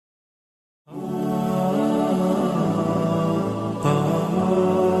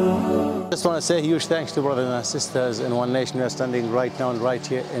just want to say huge thanks to brothers and sisters in One Nation. We are standing right now and right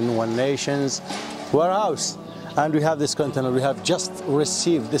here in One Nation's warehouse. And we have this container. We have just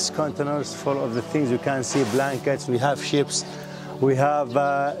received this containers full of the things you can see: blankets, we have ships, we have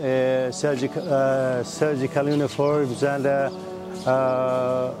surgical uniforms and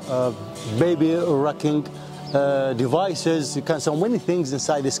baby rocking devices. You can see many things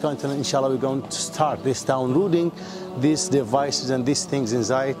inside this container. Inshallah, we're going to start this downloading these devices and these things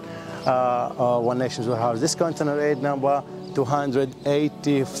inside One Nation's warehouse. This container aid number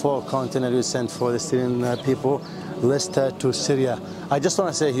 284 container we sent for the Syrian people, Leicester to Syria. I just want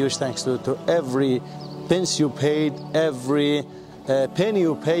to say huge thanks to every pence you paid, every penny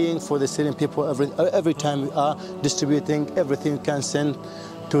you're paying for the Syrian people. Every time we are distributing everything you can send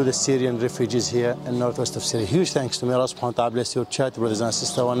to the Syrian refugees here in northwest of Syria. Huge thanks to me. Allah subhanahu wa ta'ala bless your chat, brothers and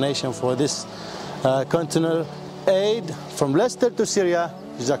sisters, One Nation, for this container aid from Leicester to Syria.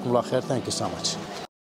 Jazakumullah khair. Thank you so much.